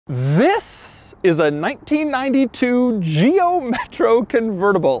This is a 1992 Geo Metro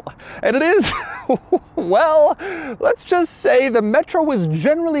Convertible, and it is, well, let's just say the Metro was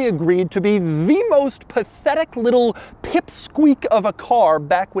generally agreed to be the most pathetic little pipsqueak of a car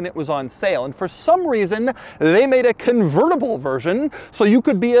back when it was on sale, and for some reason they made a convertible version so you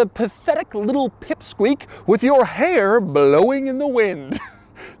could be a pathetic little pipsqueak with your hair blowing in the wind.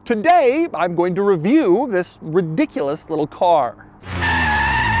 Today I'm going to review this ridiculous little car.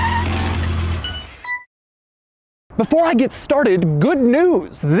 Before I get started, good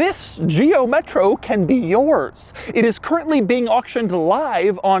news! This Geo Metro can be yours. It is currently being auctioned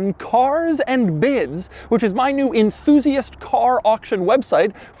live on Cars and Bids, which is my new enthusiast car auction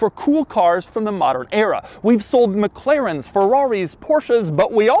website for cool cars from the modern era. We've sold McLarens, Ferraris, Porsches,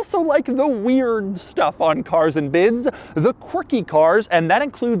 but we also like the weird stuff on Cars and Bids, the quirky cars, and that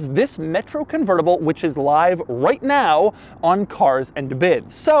includes this Metro convertible, which is live right now on Cars and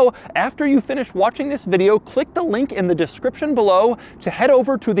Bids. So after you finish watching this video, click the link in the description below to head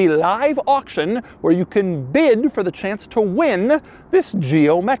over to the live auction where you can bid for the chance to win this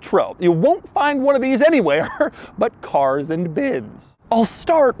Geo Metro. You won't find one of these anywhere but Cars and Bids. I'll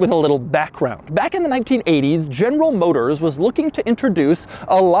start with a little background. Back in the 1980s, General Motors was looking to introduce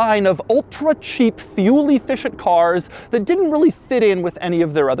a line of ultra-cheap, fuel-efficient cars that didn't really fit in with any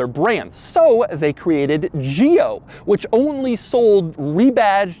of their other brands. So they created Geo, which only sold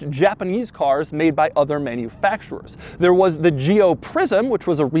rebadged Japanese cars made by other manufacturers. There was the Geo Prism, which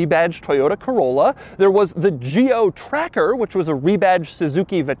was a rebadged Toyota Corolla. There was the Geo Tracker, which was a rebadged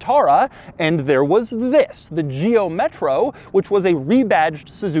Suzuki Vitara. And there was this, the Geo Metro, which was a rebadged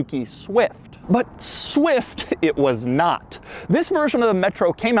Suzuki Swift. But Swift it was not. This version of the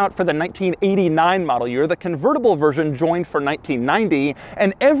Metro came out for the 1989 model year. The convertible version joined for 1990,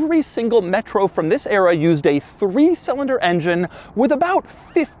 and every single Metro from this era used a 3-cylinder engine with about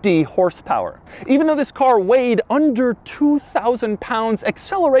 50 horsepower. Even though this car weighed under 2,000 pounds,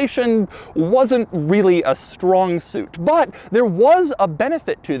 acceleration wasn't really a strong suit. But there was a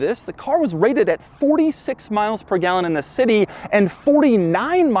benefit to this. The car was rated at 46 miles per gallon in the city and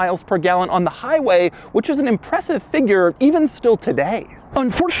 49 miles per gallon on the highway, which is an impressive figure even still today.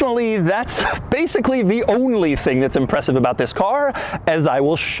 Unfortunately, that's basically the only thing that's impressive about this car, as I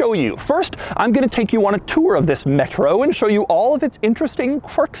will show you. First, I'm going to take you on a tour of this Metro and show you all of its interesting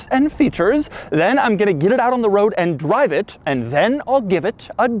quirks and features. Then I'm going to get it out on the road and drive it, and then I'll give it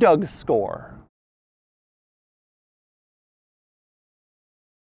a Doug score.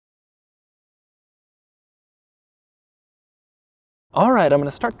 Alright, I'm going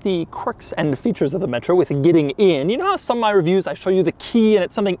to start the quirks and features of the Metro with getting in. You know how some of my reviews I show you the key and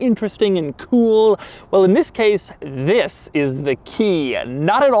it's something interesting and cool? Well, in this case, this is the key.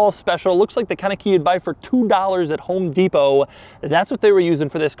 Not at all special. Looks like the kind of key you'd buy for $2 at Home Depot. That's what they were using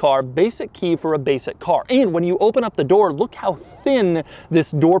for this car. Basic key for a basic car. And when you open up the door, look how thin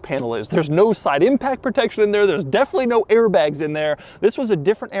this door panel is. There's no side impact protection in there. There's definitely no airbags in there. This was a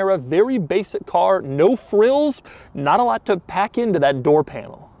different era, very basic car, no frills, not a lot to pack into that door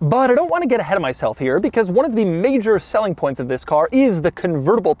panel. But I don't want to get ahead of myself here, because one of the major selling points of this car is the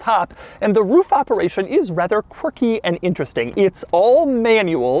convertible top, and the roof operation is rather quirky and interesting. It's all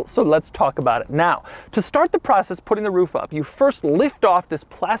manual, so let's talk about it now. To start the process putting the roof up, you first lift off this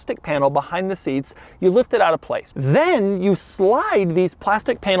plastic panel behind the seats, you lift it out of place. Then you slide these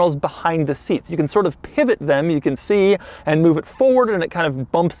plastic panels behind the seats. You can sort of pivot them, you can see, and move it forward, and it kind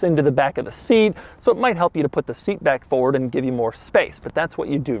of bumps into the back of the seat, so it might help you to put the seat back forward and give you more space, but that's what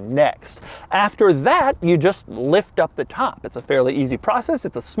you do next. After that, you just lift up the top. It's a fairly easy process.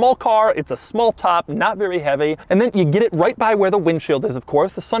 It's a small car, it's a small top, not very heavy, and then you get it right by where the windshield is, of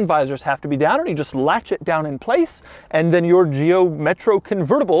course. The sun visors have to be down, and you just latch it down in place, and then your Geo Metro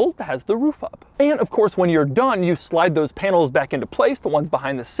convertible has the roof up. And of course, when you're done, you slide those panels back into place, the ones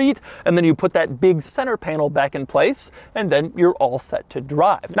behind the seat, and then you put that big center panel back in place, and then you're all set to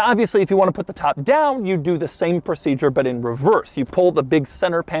drive. Now, obviously, if you want to put the top down, you do the same procedure, but in reverse. You pull the big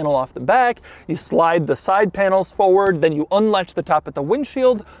center panel off the back, you slide the side panels forward, then you unlatch the top at the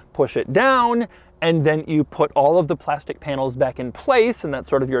windshield, push it down, and then you put all of the plastic panels back in place, and that's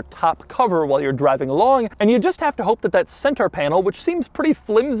sort of your top cover while you're driving along. And you just have to hope that that center panel, which seems pretty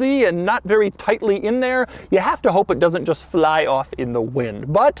flimsy and not very tightly in there, you have to hope it doesn't just fly off in the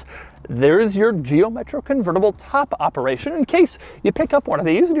wind. But there's your Geo Metro convertible top operation in case you pick up one of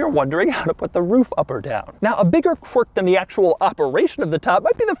these and you're wondering how to put the roof up or down. Now, a bigger quirk than the actual operation of the top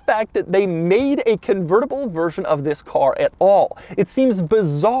might be the fact that they made a convertible version of this car at all. It seems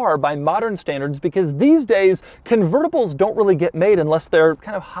bizarre by modern standards because these days convertibles don't really get made unless they're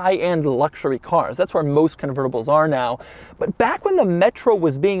kind of high-end luxury cars. That's where most convertibles are now. But back when the Metro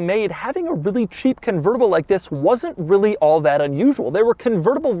was being made, having a really cheap convertible like this wasn't really all that unusual. There were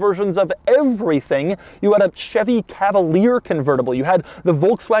convertible versions of everything. You had a Chevy Cavalier convertible, you had the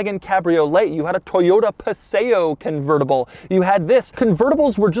Volkswagen Cabriolet, you had a Toyota Paseo convertible, you had this.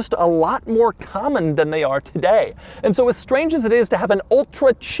 Convertibles were just a lot more common than they are today. And so as strange as it is to have an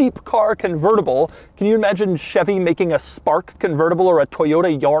ultra cheap car convertible, can you imagine Chevy making a Spark convertible or a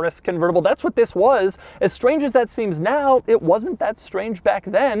Toyota Yaris convertible? That's what this was. As strange as that seems now, it wasn't that strange back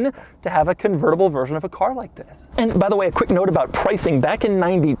then to have a convertible version of a car like this. And by the way, a quick note about pricing. Back in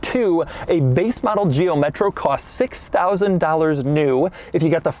 '92, a base model Geo Metro cost $6,000 new. If you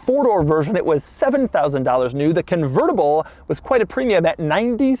got the four-door version, it was $7,000 new. The convertible was quite a premium at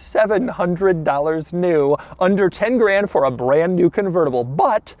 $9,700 new, under 10 grand for a brand new convertible,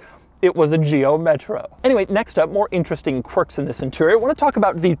 but it was a Geo Metro. Anyway, next up, more interesting quirks in this interior. I want to talk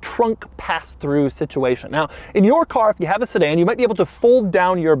about the trunk pass-through situation. Now, in your car, if you have a sedan, you might be able to fold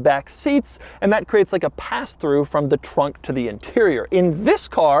down your back seats, and that creates like a pass-through from the trunk to the interior. In this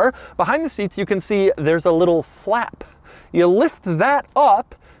car, behind the seats, you can see there's a little flap. You lift that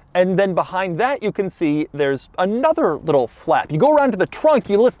up, and then behind that you can see there's another little flap. You go around to the trunk,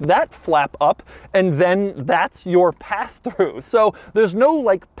 you lift that flap up, and then that's your pass-through. So there's no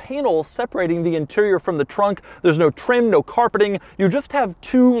like panel separating the interior from the trunk. There's no trim, no carpeting. You just have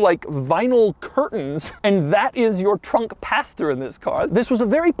two like vinyl curtains, and that is your trunk pass-through in this car. This was a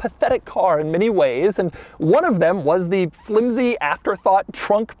very pathetic car in many ways, and one of them was the flimsy afterthought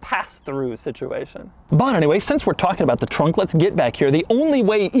trunk pass-through situation. But anyway, since we're talking about the trunk, let's get back here. The only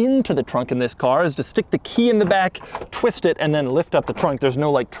way into the trunk in this car is to stick the key in the back, twist it, and then lift up the trunk. There's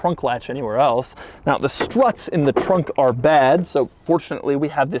no like trunk latch anywhere else. Now the struts in the trunk are bad, so fortunately we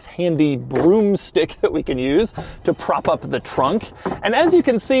have this handy broomstick that we can use to prop up the trunk. And as you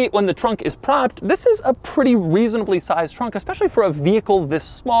can see, when the trunk is propped, this is a pretty reasonably sized trunk, especially for a vehicle this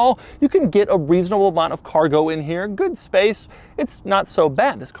small. You can get a reasonable amount of cargo in here, good space. It's not so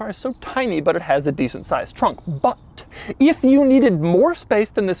bad. This car is so tiny, but it has a decent sized trunk. But if you needed more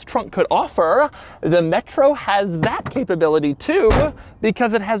space than this trunk could offer, the Metro has that capability too,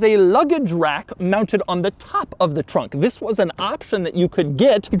 because it has a luggage rack mounted on the top of the trunk. This was an option that you could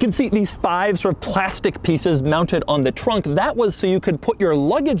get. You can see these 5 sort of plastic pieces mounted on the trunk. That was so you could put your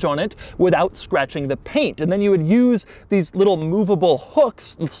luggage on it without scratching the paint. And then you would use these little movable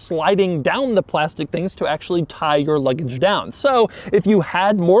hooks sliding down the plastic things to actually tie your luggage down. So if you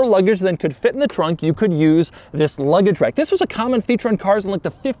had more luggage than could fit in the trunk, you could use this luggage rack. This was a common feature in cars in like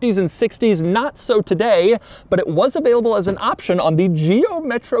the 50s and 60s, not so today, but it was available as an option on the Geo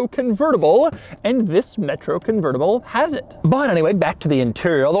Metro convertible, and this Metro convertible has it. But anyway, back to the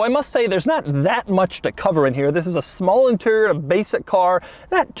interior, although I must say there's not that much to cover in here. This is a small interior, a basic car,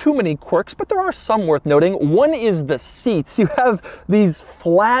 not too many quirks, but there are some worth noting. One is the seats. You have these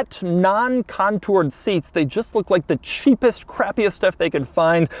flat, non-contoured seats. They just look like the cheapest, crappiest stuff they could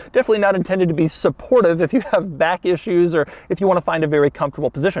find. Definitely not intended to be supportive if you have back issues or if you want to find a very comfortable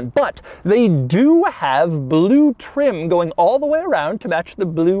position. But they do have blue trim going all the way around to match the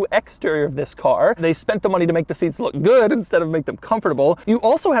blue exterior of this car. They spent the money to make the seats look good instead of make them comfortable. You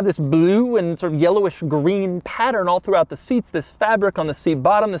also have this blue and sort of yellowish green pattern all throughout the seats, this fabric on the seat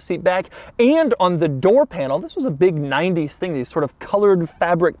bottom, the seat back, and on the door panel. This was a big 90s thing, these sort of colored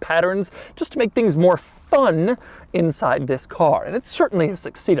fabric patterns, just to make things more fun inside this car. And it certainly has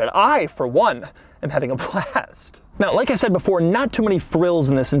succeeded. I, for one, am having a blast. Now, like I said before, not too many frills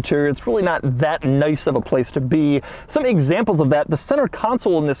in this interior. It's really not that nice of a place to be. Some examples of that, the center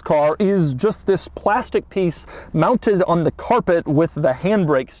console in this car is just this plastic piece mounted on the carpet with the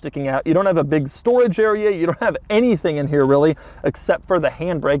handbrake sticking out. You don't have a big storage area. You don't have anything in here really, except for the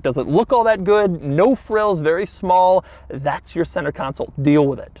handbrake. Does it look all that good? No frills, very small. That's your center console. Deal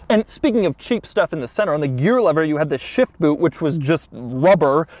with it. And speaking of cheap stuff in the center, on the gear lever, you had the shift boot, which was just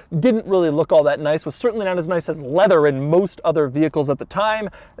rubber. Didn't really look all that nice. Was certainly not as nice as leather. leather and most other vehicles at the time.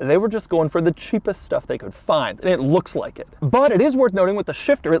 They were just going for the cheapest stuff they could find, and it looks like it. But it is worth noting with the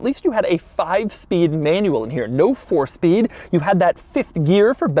shifter, at least you had a 5-speed manual in here, no 4-speed. You had that 5th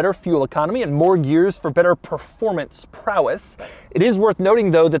gear for better fuel economy and more gears for better performance prowess. It is worth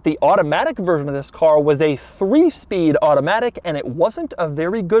noting though that the automatic version of this car was a 3-speed automatic, and it wasn't a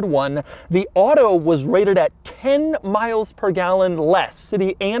very good one. The auto was rated at 10 miles per gallon less,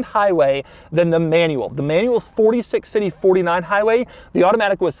 city and highway, than the manual. The manual's 46 city, 49 highway. The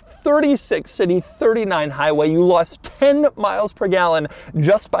automatic was 36 city, 39 highway. You lost 10 miles per gallon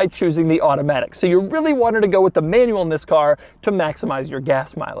just by choosing the automatic. So you really wanted to go with the manual in this car to maximize your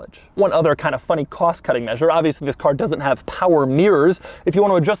gas mileage. One other kind of funny cost-cutting measure, obviously this car doesn't have power mirrors. If you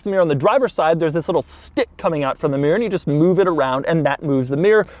want to adjust the mirror on the driver's side, there's this little stick coming out from the mirror, and you just move it around and that moves the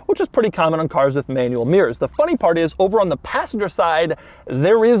mirror, which is pretty common on cars with manual mirrors. The funny part is, over on the passenger side,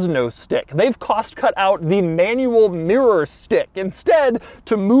 there is no stick. They've cost cut out the manual mirror stick. Instead,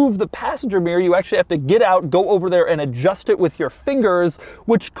 to move the passenger mirror, you actually have to get out, go over there and adjust it with your fingers,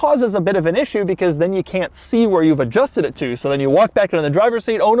 which causes a bit of an issue because then you can't see where you've adjusted it to. So then you walk back into the driver's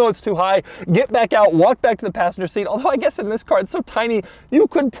seat, oh no, it's too high, get back out, walk back to the passenger seat. Although I guess in this car it's so tiny, you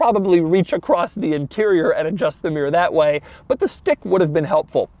could probably reach across the interior and adjust the mirror that way, but the stick would have been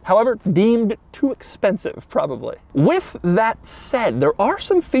helpful. However, deemed too expensive, probably. With that said, there are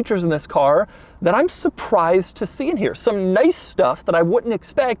some features in this car that I'm surprised to see in here. Some nice stuff that I wouldn't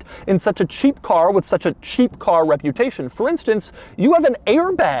expect in such a cheap car with such a cheap car reputation. For instance, you have an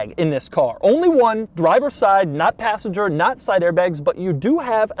airbag in this car. Only one, driver's side, not passenger, not side airbags, but you do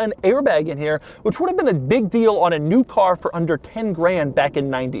have an airbag in here, which would have been a big deal on a new car for under 10 grand back in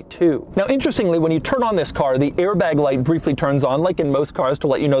 '92. Now, interestingly, when you turn on this car, the airbag light briefly turns on, like in most cars, to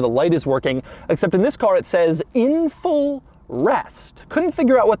let you know the light is working, except in this car it says in full rest. Couldn't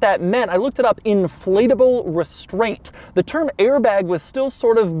figure out what that meant. I looked it up, inflatable restraint. The term airbag was still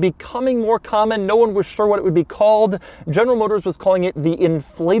sort of becoming more common. No one was sure what it would be called. General Motors was calling it the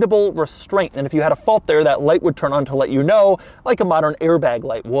inflatable restraint. And if you had a fault there, that light would turn on to let you know, like a modern airbag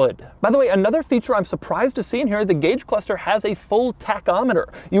light would. By the way, another feature I'm surprised to see in here, the gauge cluster has a full tachometer.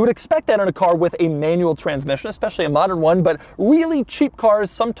 You would expect that in a car with a manual transmission, especially a modern one, but really cheap cars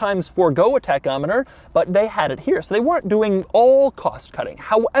sometimes forego a tachometer, but they had it here. So they weren't doing all cost cutting.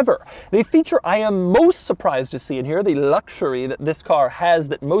 However, the feature I am most surprised to see in here, the luxury that this car has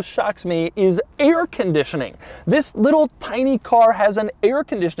that most shocks me, is air conditioning. This little tiny car has an air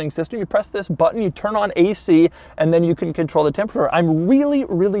conditioning system. You press this button, you turn on AC, and then you can control the temperature. I'm really,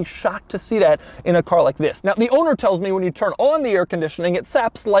 really shocked to see that in a car like this. Now, the owner tells me when you turn on the air conditioning, it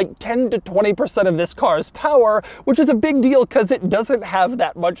saps like 10 to 20% of this car's power, which is a big deal because it doesn't have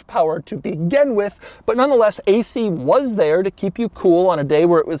that much power to begin with. But nonetheless, AC was there to keep you cool on a day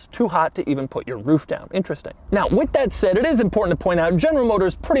where it was too hot to even put your roof down. Interesting. Now, with that said, it is important to point out General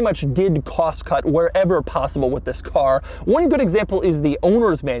Motors pretty much did cost cut wherever possible with this car. One good example is the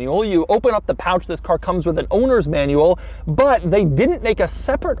owner's manual. You open up the pouch, this car comes with an owner's manual, but they didn't make a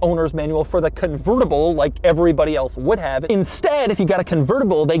separate owner's manual for the convertible like everybody else would have. Instead, if you got a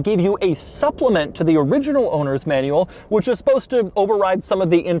convertible, they gave you a supplement to the original owner's manual, which is supposed to override some of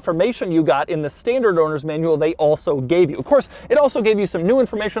the information you got in the standard owner's manual they also gave you. Of course, it also gave you some new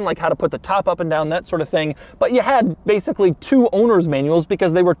information like how to put the top up and down, that sort of thing, but you had basically two owner's manuals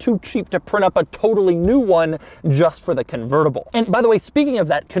because they were too cheap to print up a totally new one just for the convertible. And by the way, speaking of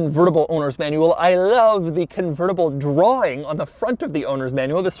that convertible owner's manual, I love the convertible drawing on the front of the owner's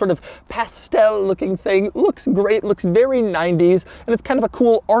manual. This sort of pastel looking thing looks great, looks very 90s, and it's kind of a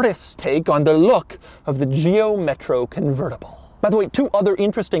cool artist's take on the look of the Geo Metro Convertible. By the way, two other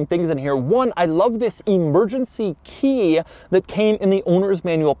interesting things in here. One, I love this emergency key that came in the owner's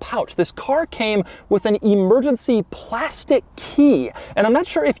manual pouch. This car came with an emergency plastic key, and I'm not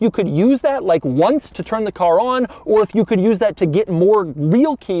sure if you could use that like once to turn the car on, or if you could use that to get more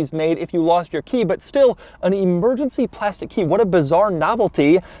real keys made if you lost your key, but still, an emergency plastic key. What a bizarre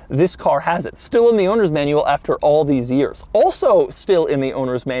novelty. This car has it. Still in the owner's manual after all these years. Also still in the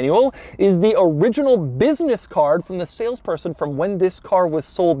owner's manual is the original business card from the salesperson from when this car was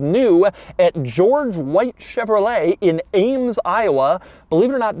sold new at George White Chevrolet in Ames, Iowa. Believe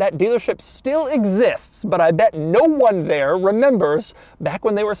it or not, that dealership still exists, but I bet no one there remembers back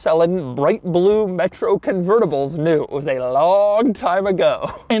when they were selling bright blue Metro convertibles new. It was a long time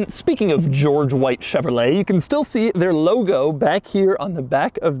ago. And speaking of George White Chevrolet, you can still see their logo back here on the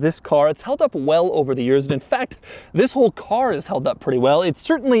back of this car. It's held up well over the years, and in fact, this whole car is held up pretty well. It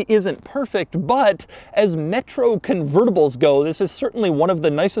certainly isn't perfect, but as Metro convertibles go, DeMuro. This is certainly one of the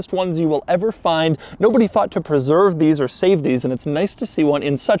nicest ones you will ever find. Nobody thought to preserve these or save these, and it's nice to see one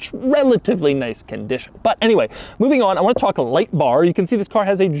in such relatively nice condition. But anyway, moving on, I want to talk light bar. You can see this car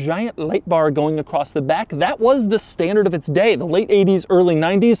has a giant light bar going across the back. That was the standard of its day. The late 80s, early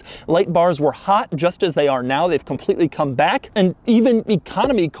 90s, light bars were hot just as they are now. They've completely come back, and even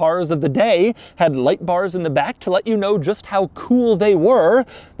economy cars of the day had light bars in the back to let you know just how cool they were.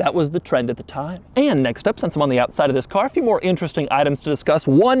 That was the trend at the time. And next up, since I'm on the outside of this car, a few more interesting items to discuss.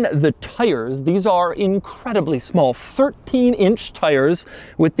 One, the tires. These are incredibly small, 13-inch tires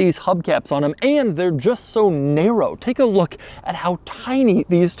with these hubcaps on them, and they're just so narrow. Take a look at how tiny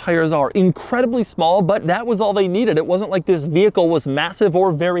these tires are. Incredibly small, but that was all they needed. It wasn't like this vehicle was massive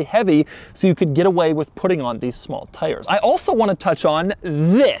or very heavy, so you could get away with putting on these small tires. I also want to touch on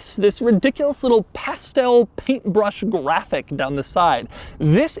this ridiculous little pastel paintbrush graphic down the side.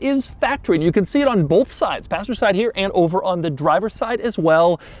 This is factory, and you can see it on both sides, passenger side here and over on the driver's side as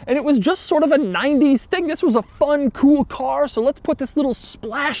well. And it was just sort of a 90s thing. This was a fun, cool car, so let's put this little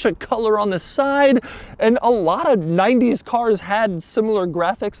splash of color on the side. And a lot of 90s cars had similar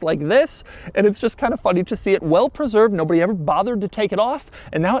graphics like this, and it's just kind of funny to see it well preserved. Nobody ever bothered to take it off,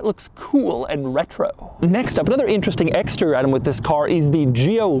 and now it looks cool and retro. Next up, another interesting exterior item with this car is the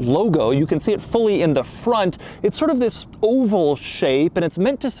Geo logo. You can see it fully in the front. It's sort of this oval shape, and it's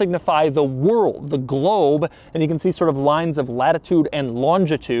meant to signify the world, the globe, and you can see sort of lines of latitude and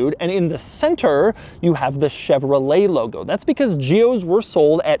longitude. And in the center, you have the Chevrolet logo. That's because Geos were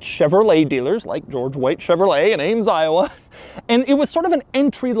sold at Chevrolet dealers like George White Chevrolet in Ames, Iowa. And it was sort of an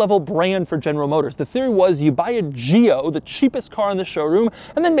entry-level brand for General Motors. The theory was you buy a Geo, the cheapest car in the showroom,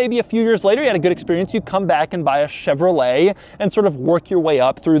 and then maybe a few years later you had a good experience, you come back and buy a Chevrolet and sort of work your way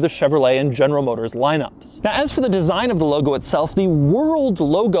up through the Chevrolet and General Motors lineups. Now, as for the design of the logo itself, the world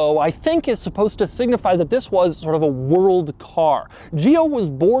logo, I think, is supposed to signify that this was sort of a world car. Geo was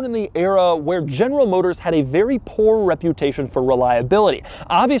born in the era where General Motors had a very poor reputation for reliability.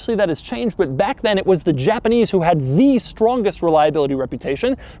 Obviously that has changed, but back then it was the Japanese who had the strongest reliability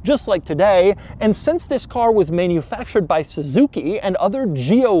reputation, just like today. And since this car was manufactured by Suzuki and other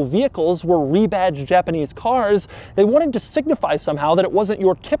Geo vehicles were rebadged Japanese cars, they wanted to signify somehow that it wasn't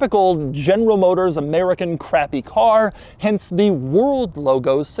your typical General Motors American crappy car, hence the world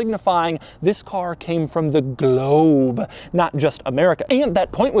logo signifying this car came from the globe, not just America. And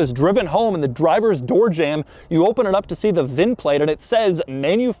that point was driven home in the driver's door jamb. You open it up to see the VIN plate and it says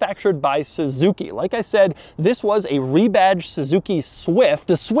manufactured by Suzuki. Like I said, this was a rebadged Suzuki Swift.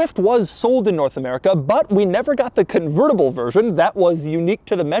 The Swift was sold in North America, but we never got the convertible version. That was unique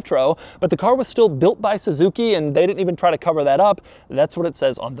to the Metro, but the car was still built by Suzuki and they didn't even try to cover that up. That's what it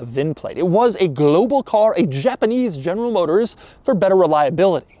says on the VIN plate. It was a global car, a Japanese General Motors for better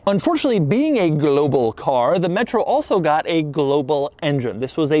reliability. Unfortunately, being a global car, the Metro also got a global engine.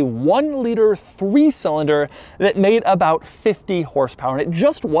 This was a 1-liter 3-cylinder that made about 50 horsepower, and it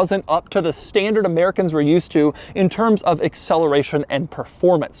just wasn't up to the standard Americans were used to in terms of acceleration and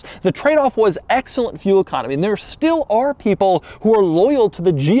performance. The trade-off was excellent fuel economy, and there still are people who are loyal to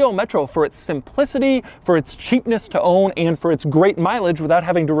the Geo Metro for its simplicity, for its cheapness to own, and for its great mileage without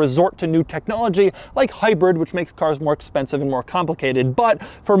having to resort to new technology like hybrid, which makes cars more expensive and more complicated. But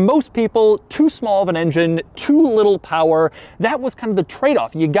for most people, too small of an engine, too little power. That was kind of the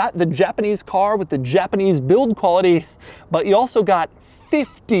trade-off. You got the Japanese car with the Japanese build quality, but you also got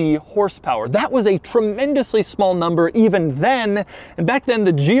 50 horsepower. That was a tremendously small number even then, and back then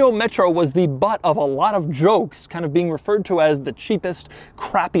the Geo Metro was the butt of a lot of jokes, kind of being referred to as the cheapest,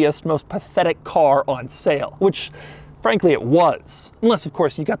 crappiest, most pathetic car on sale, which frankly it was, unless of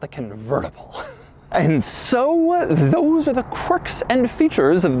course you got the convertible. And so those are the quirks and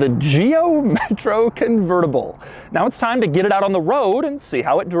features of the Geo Metro Convertible. Now it's time to get it out on the road and see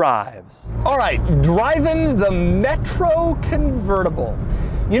how it drives. All right, driving the Metro Convertible.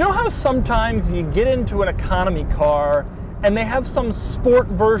 You know how sometimes you get into an economy car and they have some sport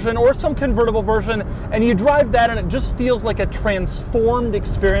version or some convertible version, and you drive that and it just feels like a transformed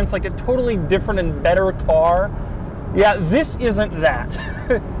experience, like a totally different and better car? Yeah, this isn't that.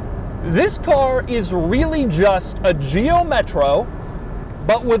 This car is really just a Geo Metro,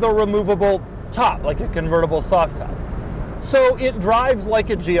 but with a removable top, like a convertible soft top. So it drives like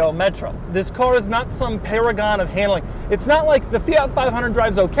a Geo Metro. This car is not some paragon of handling. It's not like the Fiat 500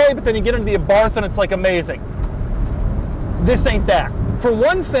 drives okay, but then you get into the Abarth and it's like amazing. This ain't that. For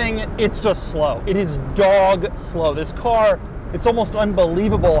one thing, it's just slow. It is dog slow. This car, it's almost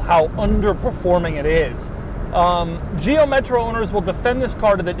unbelievable how underperforming it is. Geo Metro owners will defend this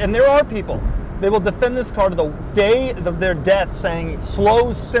car to the, and there are people, they will defend this car to the day of their death saying,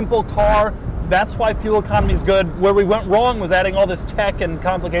 slow, simple car, that's why fuel economy is good. Where we went wrong was adding all this tech and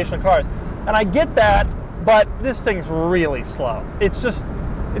complication of cars. And I get that, but this thing's really slow. It's just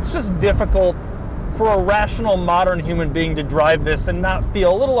difficult for a rational modern human being to drive this and not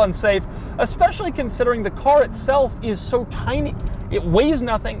feel a little unsafe, especially considering the car itself is so tiny. It weighs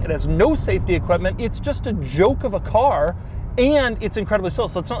nothing, it has no safety equipment, it's just a joke of a car, and it's incredibly slow,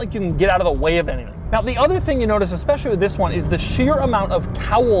 so it's not like you can get out of the way of anything. Now, the other thing you notice, especially with this one, is the sheer amount of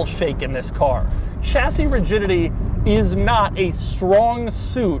cowl shake in this car. Chassis rigidity is not a strong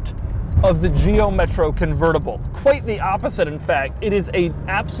suit of the Geo Metro Convertible. Quite the opposite, in fact. It is an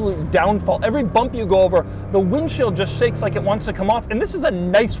absolute downfall. Every bump you go over, the windshield just shakes like it wants to come off, and this is a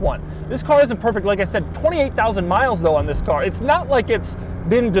nice one. This car isn't perfect, like I said, 28,000 miles though on this car. It's not like it's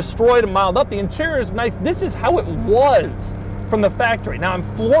been destroyed and miled up. The interior is nice. This is how it was from the factory. Now I'm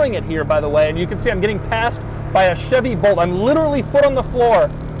flooring it here, by the way, and you can see I'm getting passed by a Chevy Bolt. I'm literally foot on the floor,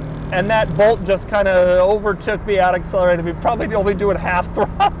 and that Bolt just kind of overtook me, out accelerated me, probably only doing half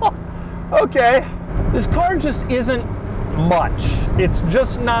throttle. Okay, this car just isn't much. It's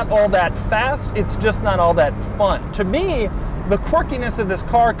just not all that fast. It's just not all that fun. To me, the quirkiness of this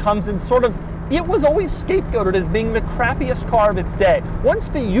car comes in sort of, it was always scapegoated as being the crappiest car of its day. Once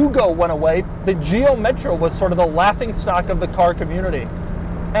the Yugo went away, the Geo Metro was sort of the laughingstock of the car community.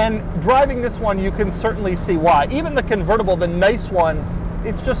 And driving this one, you can certainly see why. Even the convertible, the nice one,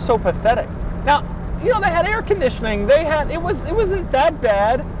 it's just so pathetic. Now, you know, they had air conditioning. It wasn't that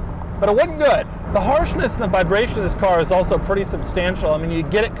bad, but it wasn't good. The harshness and the vibration of this car is also pretty substantial. I mean, you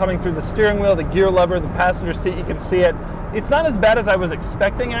get it coming through the steering wheel, the gear lever, the passenger seat, you can see it. It's not as bad as I was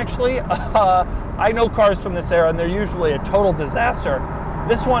expecting, actually. I know cars from this era, and they're usually a total disaster.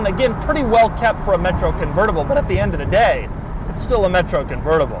 This one, again, pretty well kept for a Metro convertible, but at the end of the day, it's still a Metro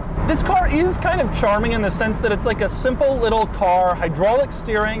convertible. This car is kind of charming in the sense that it's like a simple little car, hydraulic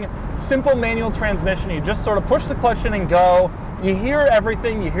steering, simple manual transmission. You just sort of push the clutch in and go. You hear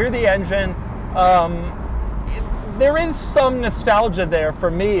everything, you hear the engine. There is some nostalgia there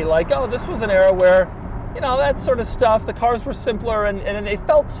for me, like, oh, this was an era where, you know, that sort of stuff, the cars were simpler and they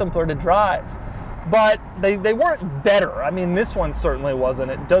felt simpler to drive. But they weren't better. I mean, this one certainly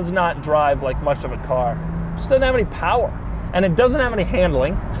wasn't. It does not drive like much of a car. It just doesn't have any power. And it doesn't have any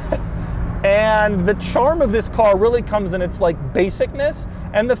handling. And the charm of this car really comes in its like basicness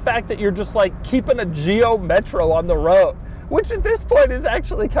and the fact that you're just like keeping a Geo Metro on the road, which at this point is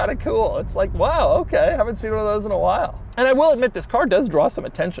actually kind of cool. It's like, wow, okay, haven't seen one of those in a while. And I will admit, this car does draw some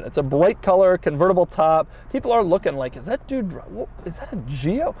attention. It's a bright color, convertible top. People are looking like, is that dude, is that a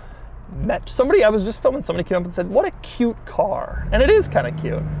Geo Metro? I was just filming, somebody came up and said, what a cute car. And it is kind of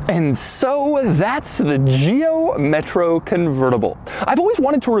cute. And so that's the Geo Metro Convertible. I've always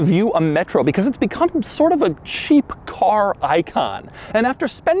wanted to review a Metro because it's become sort of a cheap car icon. And after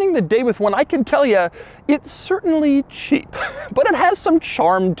spending the day with one, I can tell you, it's certainly cheap. But it has some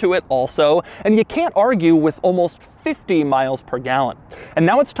charm to it also, and you can't argue with almost 50 miles per gallon. And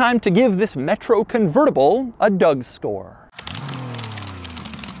now it's time to give this Metro Convertible a DOUGSCORE.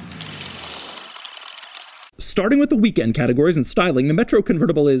 Starting with the weekend categories and styling, the Metro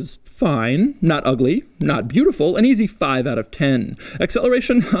Convertible is fine, not ugly, not beautiful, an easy 5 out of 10.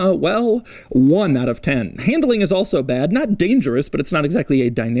 Acceleration, well, 1 out of 10. Handling is also bad, not dangerous, but it's not exactly a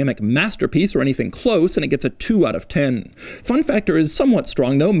dynamic masterpiece or anything close, and it gets a 2 out of 10. Fun factor is somewhat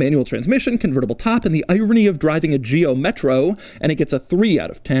strong though, manual transmission, convertible top, and the irony of driving a Geo Metro, and it gets a 3 out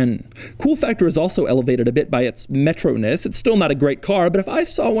of 10. Cool factor is also elevated a bit by its Metro-ness. It's still not a great car, but if I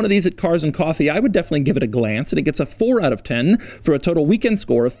saw one of these at Cars and Coffee, I would definitely give it a glance, and it gets a 4 out of 10 for a total weekend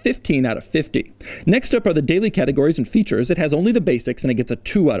score of 15 out of 50. Next up are the daily categories and features. It has only the basics and it gets a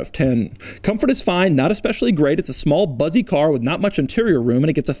 2 out of 10. Comfort is fine, not especially great. It's a small, buzzy car with not much interior room and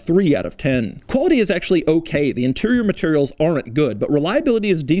it gets a 3 out of 10. Quality is actually okay. The interior materials aren't good, but reliability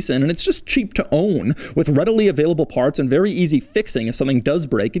is decent and it's just cheap to own. With readily available parts and very easy fixing if something does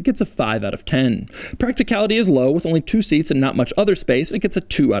break, it gets a 5 out of 10. Practicality is low with only 2 seats and not much other space, and it gets a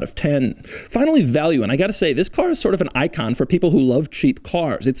 2 out of 10. Finally, value, and I gotta say, this car is sort of an icon for people who love cheap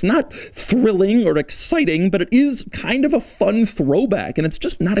cars. It's not thrilling or exciting, but it is kind of a fun throwback, and it's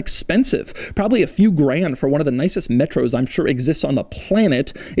just not expensive. Probably a few grand for one of the nicest Metros I'm sure exists on the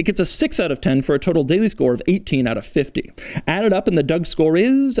planet. It gets a 6 out of 10 for a total daily score of 18 out of 50. Added up, and the DOUGSCORE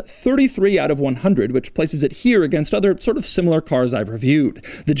is 33 out of 100, which places it here against other sort of similar cars I've reviewed.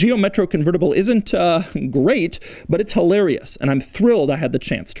 The Geo Metro Convertible isn't great, but it's hilarious, and I'm thrilled I had the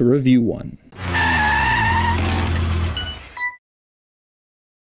chance to review one.